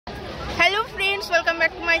Friends welcome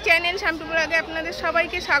back to my channel शामटू ब्लगे आपनादेर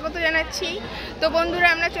सबाइके स्वागत जानाच्छि। तो बंधुरा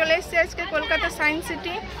आमरा चले एसेछि आजके कलकाता साइंस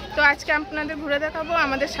सिटी। तो आज के आपनादेर घुरे देखाबो,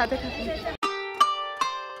 आमादेर साथे थाकुन।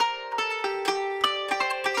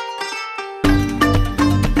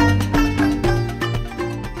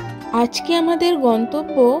 আজকে আমাদের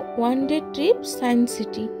গন্তব্য ওয়ানডে ট্রিপ সায়েন্স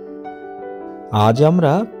সিটি। আজ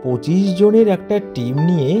আমরা 25 জনের একটা টিম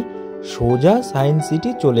নিয়ে সোজা সায়েন্স সিটি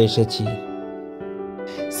চলে এসেছি।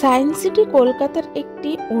 সায়েন্স সিটি কলকাতার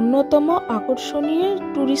একটি অন্যতম আকর্ষণীয়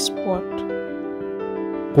টুরিস্ট স্পট।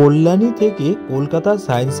 কল্যাণী থেকে কলকাতা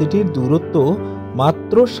সায়েন্স সিটির দূরত্ব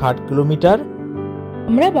মাত্র 60 কিলোমিটার।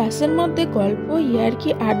 আমরা বাসের মধ্যে গল্প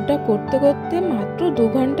ইয়ার্কি আড্ডা করতে করতে মাত্র 2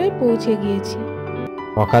 ঘন্টায় পৌঁছে গিয়েছি।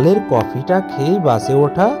 সকালের কফিটা খেয়ে বাসে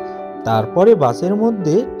ওঠা, তারপরে বাসের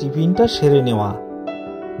মধ্যে টিফিনটা সেরে নেওয়া।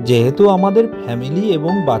 যেহেতু আমাদের ফ্যামিলি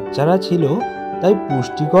এবং বাচ্চারা ছিল, তাই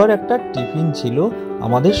পুষ্টিকর একটা টিফিন ছিল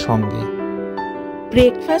আমাদের সঙ্গে।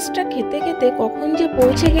 ব্রেকফাস্টটা খেতে খেতে কখন যে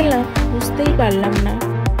পৌঁছে গেলাম বুঝতেই পারলাম না।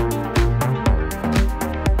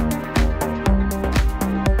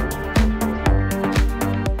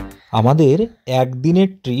 আমাদের একদিনের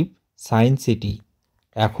ট্রিপ সায়েন্স সিটি।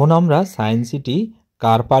 এখন আমরা সায়েন্স সিটি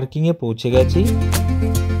কার পার্কিংয়ে পৌঁছে গেছি।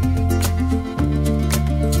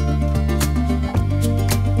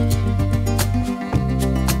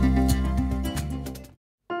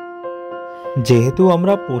 যেহেতু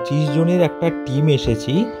আমরা 25 জনের একটা টিম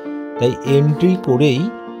এসেছি, তাই এন্ট্রি করেই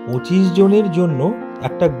 25 জনের জন্য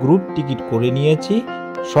একটা গ্রুপ টিকিট করে নিয়েছি।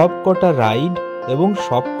 সব কটা রাইড এবং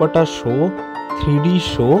সব কটা শো, 3D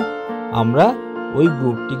শো আমরা ওই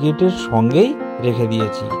গ্রুপ টিকিটের সঙ্গেই রেখে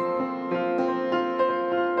দিয়েছি।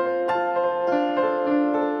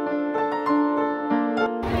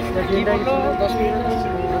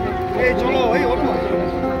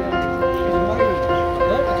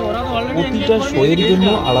 প্রতিটা শোয়ের জন্য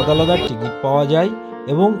আলাদা আলাদা টিকিট পাওয়া যায়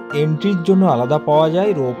এবং এন্ট্রির জন্য আলাদা পাওয়া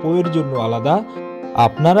যায়, রোপওয়ের জন্য আলাদা।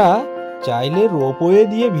 আপনারা চাইলে রোপওয়ে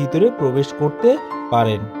দিয়ে ভিতরে প্রবেশ করতে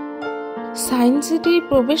পারেন। সায়েন্স সিটি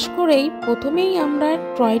প্রবেশ করেই প্রথমেই আমরা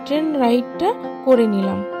টয় ট্রেন রাইডটা করে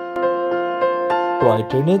নিলাম। টয়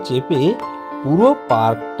ট্রেনে চেপে পুরো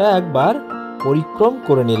পার্কটা একবার পরিক্রম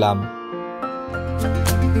করে নিলাম।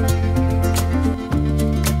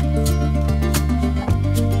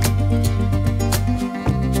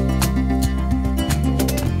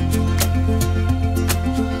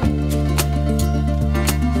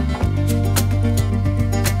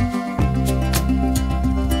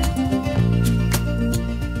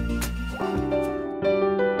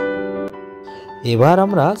 এবার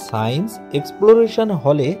আমরা সায়েন্স এক্সপ্লোরেশন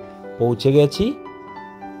হলে পৌঁছে গেছি।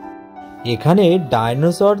 এখানে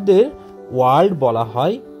ডাইনোসরদের ওয়ার্ল্ড বলা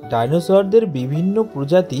হয়। ডাইনোসরদের বিভিন্ন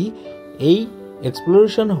প্রজাতি এই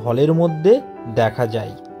এক্সপ্লোরেশন হলের মধ্যে দেখা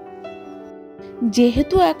যায়।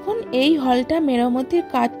 যেহেতু এখন এই হলটা মেরামতির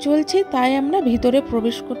কাজ চলছে, তাই আমরা ভিতরে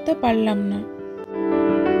প্রবেশ করতে পারলাম না।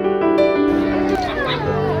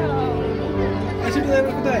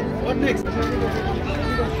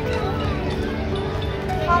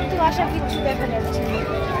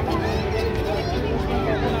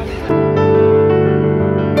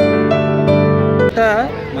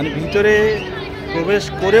 মানে ভিতরে প্রবেশ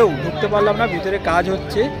করেও ঢুকতে পারলাম না, ভিতরে কাজ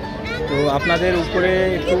হচ্ছে। তো আপনাদের উপরে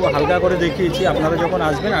একটু হালকা করে দেখিয়েছি, আপনারা যখন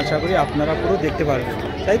আসবেন আশা করি আপনারা পুরো দেখতে পারবেন,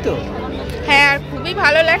 তাই তো? হ্যাঁ, আর খুবই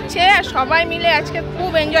ভালো লাগছে। আর সবাই মিলে আজকে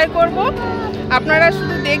খুব এনজয় করব। আপনারা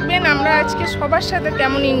শুধু দেখবেন আমরা আজকে সবার সাথে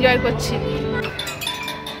কেমন এনজয় করছি।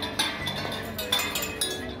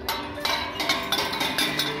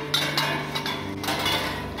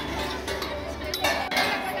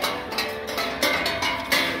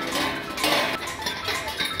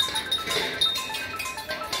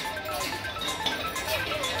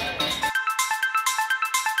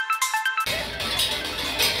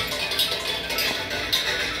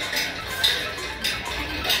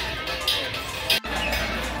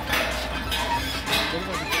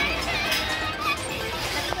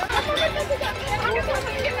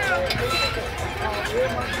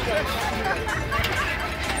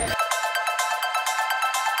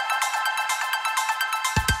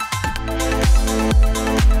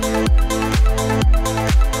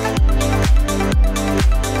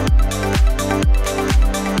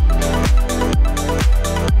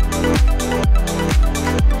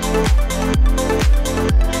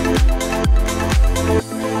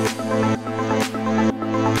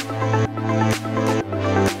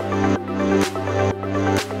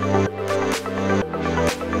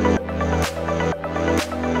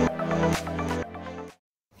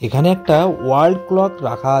 এখানে একটা ওয়ার্ল্ড ক্লক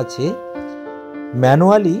রাখা আছে।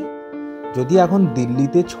 ম্যানুয়ালি যদি এখন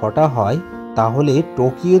দিল্লিতে 6টা হয়, তাহলে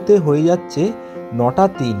টোকিওতে হয়ে যাচ্ছে 9টা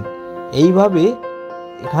 3। এইভাবে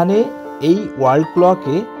এখানে এই ওয়ার্ল্ড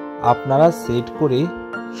ক্লকে আপনারা সেট করে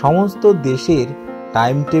সমস্ত দেশের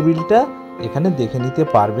টাইম টেবিলটা এখানে দেখে নিতে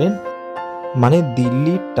পারবেন। মানে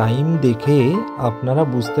দিল্লির টাইম দেখে আপনারা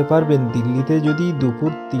বুঝতে পারবেন দিল্লিতে যদি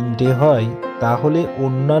দুপুর 3টে হয় তাহলে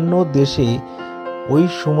অন্যান্য দেশে ওই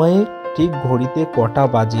সময়ে ঠিক ঘড়িতে কটা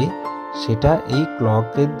বাজে সেটা এই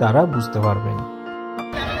ক্লকের দ্বারা বুঝতে পারবেন।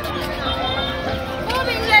 খুব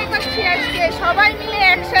এনজয় করছি আজকে সবাই মিলে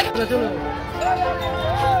একসাথে।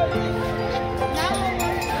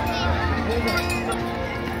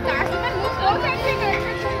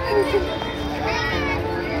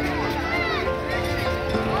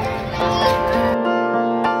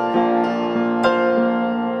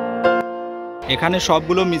 এখানে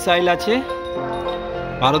সবগুলো মিসাইল আছে,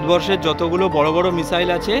 ভারতবর্ষের যতগুলো বড় বড় মিসাইল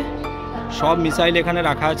আছে সব মিসাইল এখানে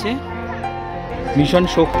রাখা আছে। মিশন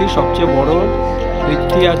শক্তি সবচেয়ে বড়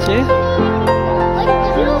বৃত্তি আছে,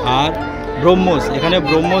 আর ব্রহ্মোস, এখানে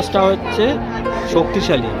ব্রহ্মোসটা হচ্ছে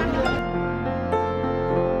শক্তিশালী।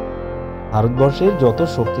 ভারতবর্ষের যত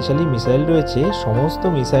শক্তিশালী মিসাইল রয়েছে সমস্ত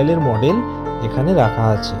মিসাইলের মডেল এখানে রাখা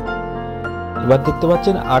আছে। এবার দেখতে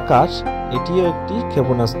পাচ্ছেন আকাশ, এটিও একটি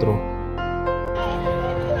ক্ষেপণাস্ত্র।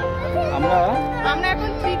 আমরা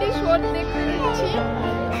এখন 3D শো দেখতে দিচ্ছি,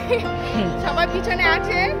 সবার পিছনে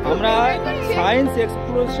আছে। আমরা সায়েন্স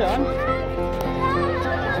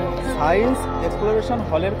এক্সপ্লোরেশন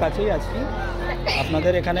হলের কাছেই আছি।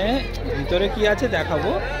 আপনাদের এখানে ভিতরে কি আছে দেখাবো,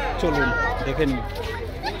 চলুন দেখে নিন।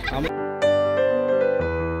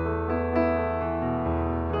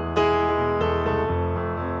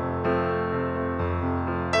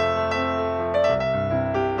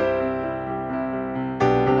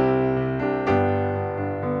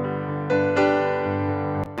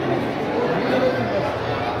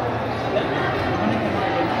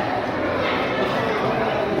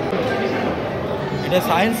 এটা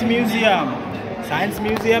সায়েন্স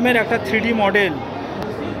মিউজিয়ামের একটা 3D model,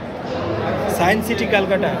 science city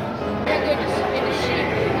Kolkata.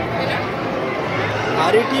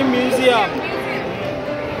 আর এটি মিউজিয়াম।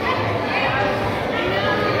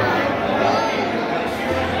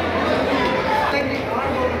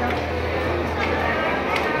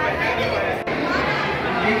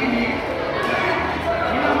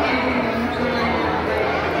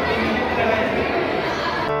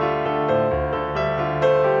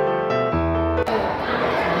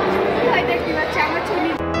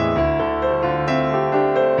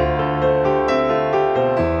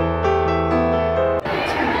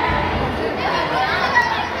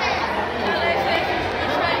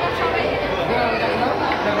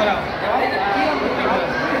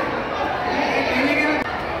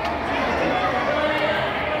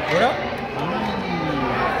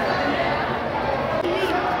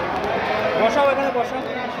 বসাও এখানে, বসাও।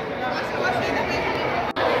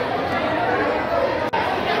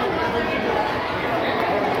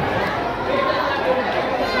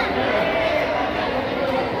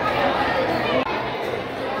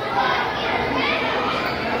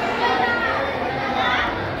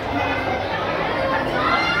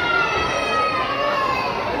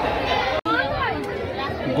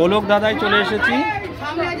 গোলক দাদায় চলে এসেছি।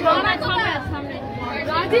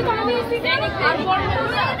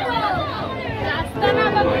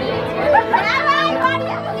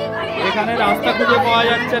 এখানে রাস্তা খুঁজে পাওয়া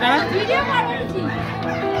যাচ্ছে না।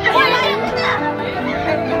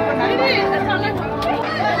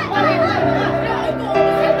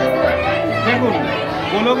 দেখুন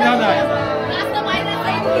গোলক দাদায়।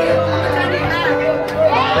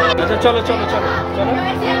 আচ্ছা চলো চলো চলো চলো।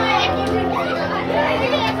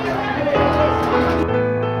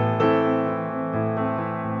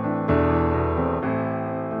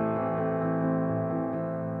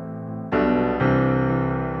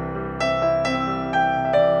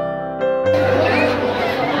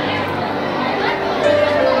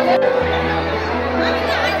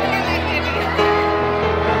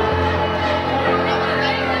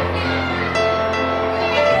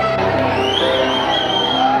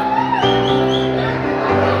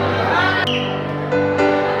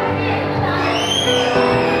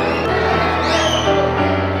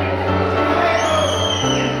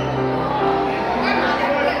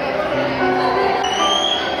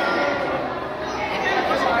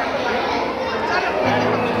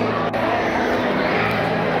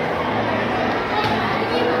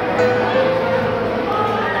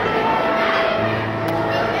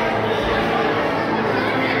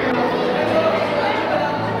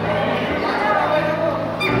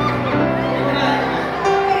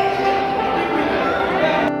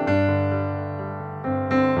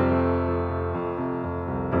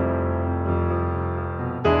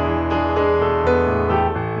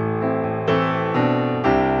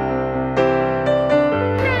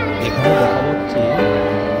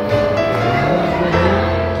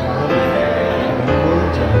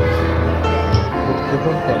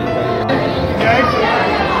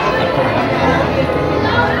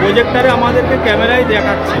 প্রজেক্টরে আমাদেরকে ক্যামেরায়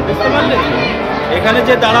দেখাচ্ছে, বুঝতে পারলে? এখানে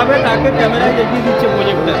যে দাঁড়াবে তাকে ক্যামেরায় দেখিয়ে দিচ্ছে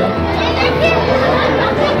প্রজেক্টরে।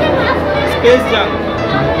 স্পেস যান।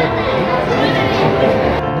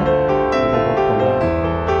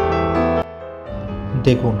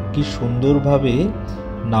 দেখুন কি সুন্দরভাবে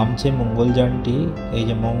নামছে মঙ্গলযানটি। এই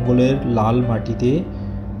যে মঙ্গলের লাল মাটিতে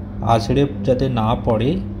আছড়ে যাতে না পড়ে,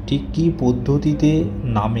 ঠিক কী পদ্ধতিতে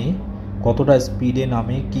নামে, কতটা স্পিডে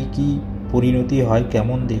নামে, কি কি পরিণতি হয়,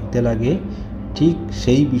 কেমন দেখতে লাগে, ঠিক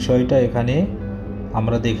সেই বিষয়টা এখানে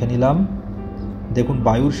আমরা দেখে নিলাম। দেখুন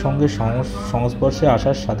বায়ুর সঙ্গে সংস্পর্শে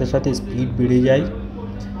আসার সাথে সাথে স্পিড বেড়ে যায়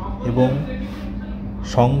এবং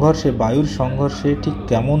বায়ুর সংঘর্ষে ঠিক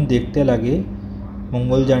কেমন দেখতে লাগে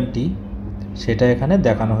মঙ্গলযানটি, সেটা এখানে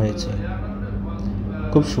দেখানো হয়েছে।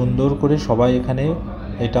 খুব সুন্দর করে সবাই এখানে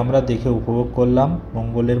এটা আমরা দেখে উপভোগ করলাম।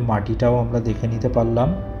 মঙ্গলের মাটিটাও আমরা দেখে নিতে পারলাম।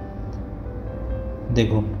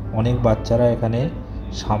 দেখুন অনেক বাচ্চারা এখানে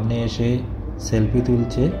সামনে এসে সেলফি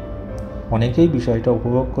তুলছে, অনেকেই বিষয়টা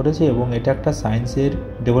উপভোগ করেছে এবং এটা একটা সায়েন্সের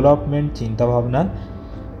ডেভেলপমেন্ট চিন্তাভাবনা,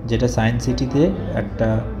 যেটা সায়েন্স সিটিতে একটা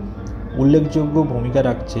উল্লেখযোগ্য ভূমিকা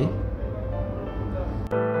রাখছে।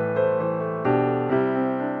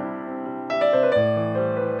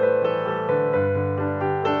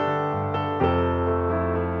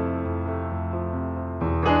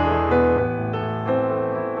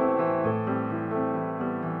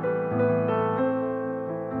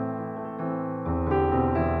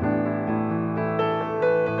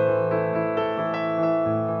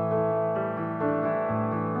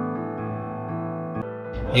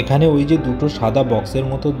 এখানে ওই যে দুটো সাদা বক্সের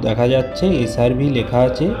মতো দেখা যাচ্ছে, এসআরভি লেখা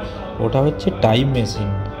আছে, ওটা হচ্ছে টাইম মেশিন।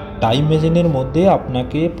 টাইম মেশিনের মধ্যে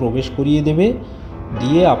আপনাকে প্রবেশ করিয়ে দেবে,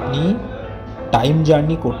 দিয়ে আপনি টাইম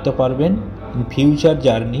জার্নি করতে পারবেন, ফিউচার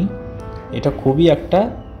জার্নি। এটা খুবই একটা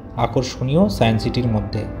আকর্ষণীয় সায়েন্স সিটির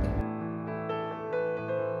মধ্যে।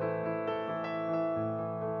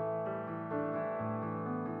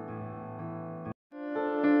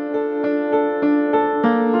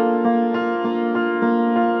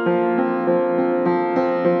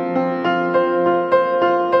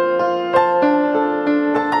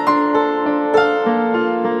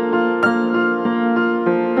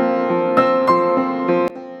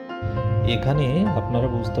 এখানে আপনারা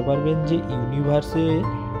বুঝতে পারবেন যে ইউনিভার্সে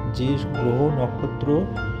যে গ্রহ নক্ষত্র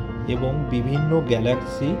এবং বিভিন্ন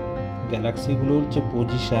গ্যালাক্সিগুলোর যে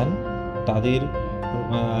পজিশান, তাদের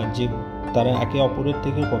যে তারা একে অপরের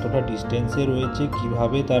থেকে কতটা ডিস্টেন্সে রয়েছে,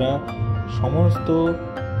 কিভাবে তারা সমস্ত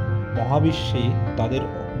মহাবিশ্বে তাদের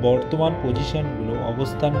বর্তমান পজিশানগুলো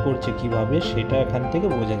অবস্থান করছে কিভাবে, সেটা এখান থেকে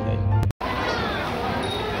বোঝা যায়।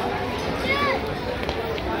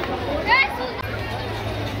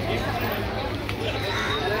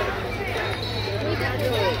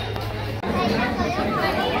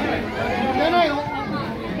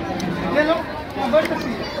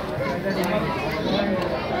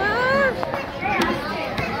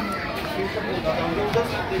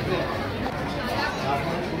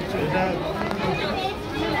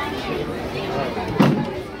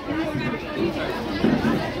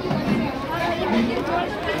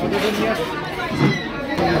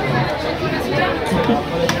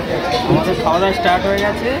 আমাদের খাওয়া দাওয়া স্টার্ট হয়ে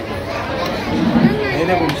গেছে। এই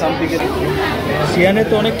দেখুন সামদিকে শিয়ানের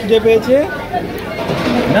তো অনেক খিদে পেয়েছে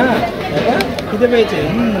না, খিদে পেয়েছে,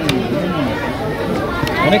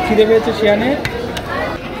 অনেক খিদে পেয়েছে শিয়ানের।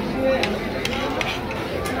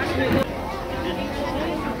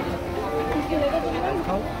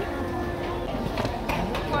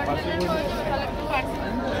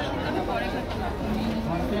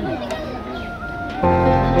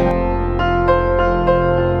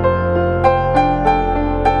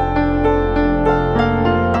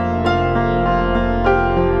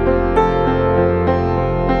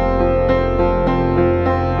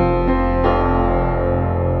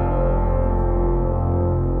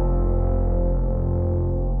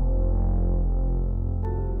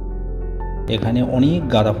 এখানে অনেক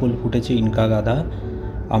গাঁদা ফুল ফুটেছে, ইনকা গাঁদা।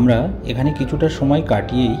 আমরা এখানে কিছুটা সময়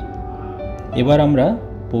কাটিয়েই এবার আমরা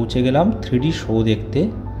পৌঁছে গেলাম 3D শো দেখতে।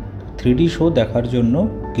 3D শো দেখার জন্য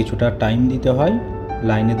কিছুটা টাইম দিতে হয়,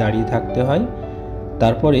 লাইনে দাঁড়িয়ে থাকতে হয়।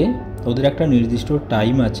 তারপরে ওদের একটা নির্দিষ্ট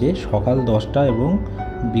টাইম আছে, সকাল 10টা এবং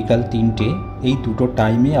বিকাল 3টে। এই দুটো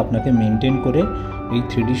টাইমে আপনাকে মেনটেন করে এই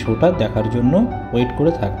 3D শোটা দেখার জন্য ওয়েট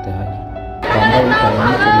করে থাকতে হয়। আমরা ওই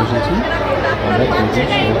টাইমে চলে এসেছি। আমরা 3D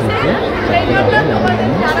শো দেখে তারপরে আবার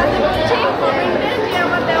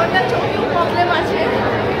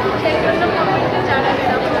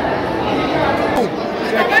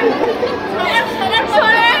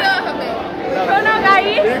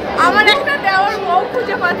আমার একটা দেওয়ার বউ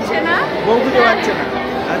খুঁজে পাচ্ছে না, বউ খুঁজে পাচ্ছে না।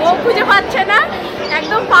 বউ খুঁজে পাচ্ছে না,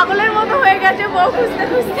 একদম পাগলের মতো হয়ে গেছে বউ খুঁজতে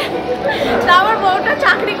খুঁজতে। তা আমার বউটা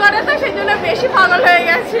চাকরি করে তো সেই জন্য বেশি পাগল হয়ে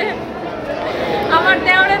গেছে। আমার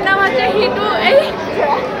দেওরের নাম আছে হিটু, এই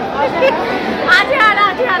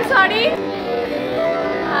আজহার সরি।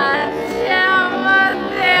 আচ্ছা আমার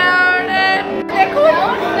দেওরের দেখুন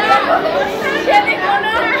যদি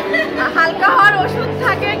কোনো হালকা হওয়ার ওষুধ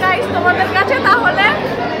থাকে গাইস তোমাদের কাছে তাহলে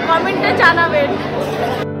কমেন্টে জানাবেন।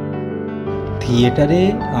 থিয়েটারে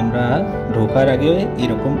আমরা ঢোকার আগে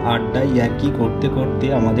এরকম আড্ডা ইয়ার্কি করতে করতে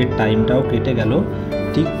আমাদের টাইমটাও কেটে গেল,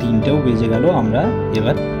 ঠিক 3টেও বেজে গেল। আমরা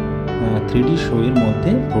এবার 3D শো এর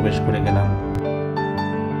মধ্যে প্রবেশ করে গেলাম।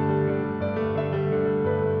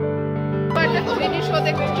 3D শো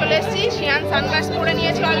দেখতে চলে এসেছি, শিয়ান সানগ্লাস পরে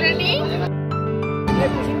নিয়েছে অলরেডি।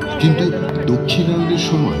 কিন্তু দক্ষিণায়নের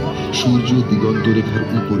সময় সূর্য দিগন্ত রেখার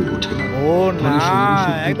উপরে ওঠে না। ও না,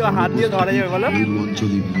 একদম হাত দিয়ে ধরা যাবে বলো। এই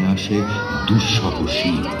অঞ্চলে নিয়ে আসে দুঃসহ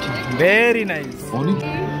শীত। Very nice. অনেক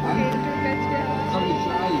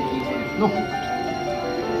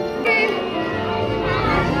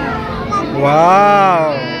ওয়াও,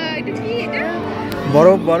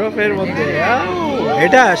 বরফের মধ্যে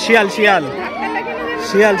এটা শিয়াল শিয়াল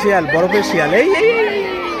শিয়াল শিয়াল বরফের শিয়াল। এই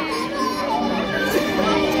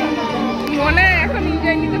মনে এখন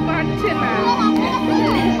এনজয় নিতে পারছে না,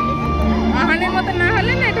 আহানের মতো না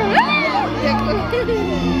হলে না এটা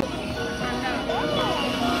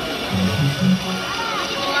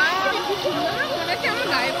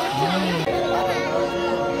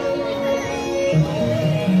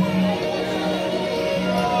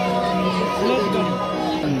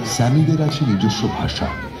স্যামিদের আছে নিজস্ব ভাষা,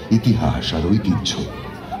 ইতিহাস আর ঐতিহ্য,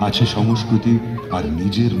 আছে সংস্কৃতি আর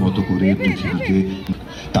নিজের মতো করে পৃথিবীকে।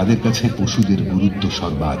 তাদের কাছে পশুদের গুরুত্ব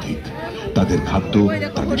সর্বাধিক। তাদের খাদ্য,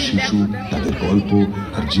 তাদের শিশু, তাদের গল্প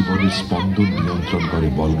আর জীবনের স্পন্দন নিয়ন্ত্রণ করে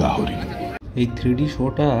বলগাহরি। এই 3D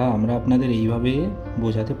শোটা আমরা আপনাদের এইভাবে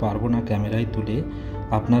বোঝাতে পারবো না ক্যামেরায় তুলে,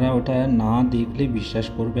 আপনারা ওটা না দেখলে বিশ্বাস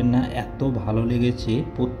করবেন না, এত ভালো লেগেছে।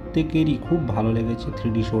 প্রত্যেকেরই খুব ভালো লেগেছে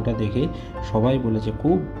 3D শোটা দেখে, সবাই বলেছে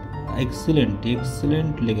খুব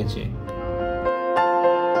এক্সেলেন্ট লেগেছে।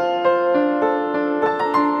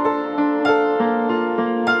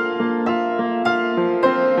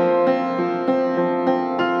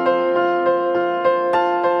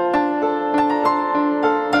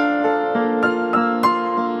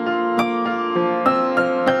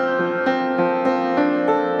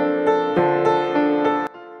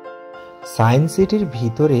 সায়েন্স সিটির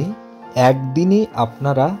ভিতরে একদিনে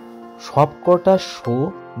আপনারা সবকটা শো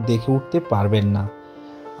দেখে উঠতে পারবেন না।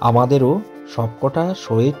 আমাদেরও সবকটা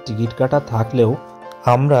শোয়ের টিকিট কাটা থাকলেও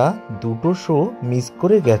আমরা 2টো শো মিস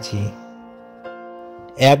করে গেছি।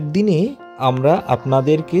 একদিনে আমরা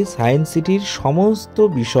আপনাদেরকে সায়েন্স সিটির সমস্ত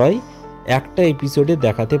বিষয় একটা এপিসোডে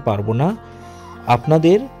দেখাতে পারবো না।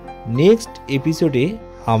 আপনাদের নেক্সট এপিসোডে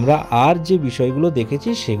আমরা আর যে বিষয়গুলো দেখেছি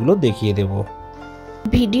সেগুলো দেখিয়ে দেব।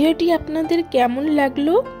 ভিডিওটি আপনাদের কেমন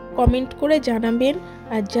লাগলো কমেন্ট করে জানাবেন,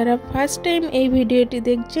 আর যারা ফার্স্ট টাইম এই ভিডিওটি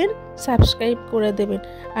দেখছেন সাবস্ক্রাইব করে দেবেন,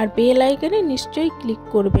 আর বেল আইকনে নিশ্চয়ই ক্লিক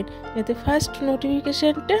করবেন যাতে ফার্স্ট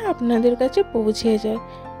নোটিফিকেশানটা আপনাদের কাছে পৌঁছে যায়।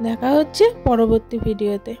 দেখা হচ্ছে পরবর্তী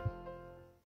ভিডিওতে।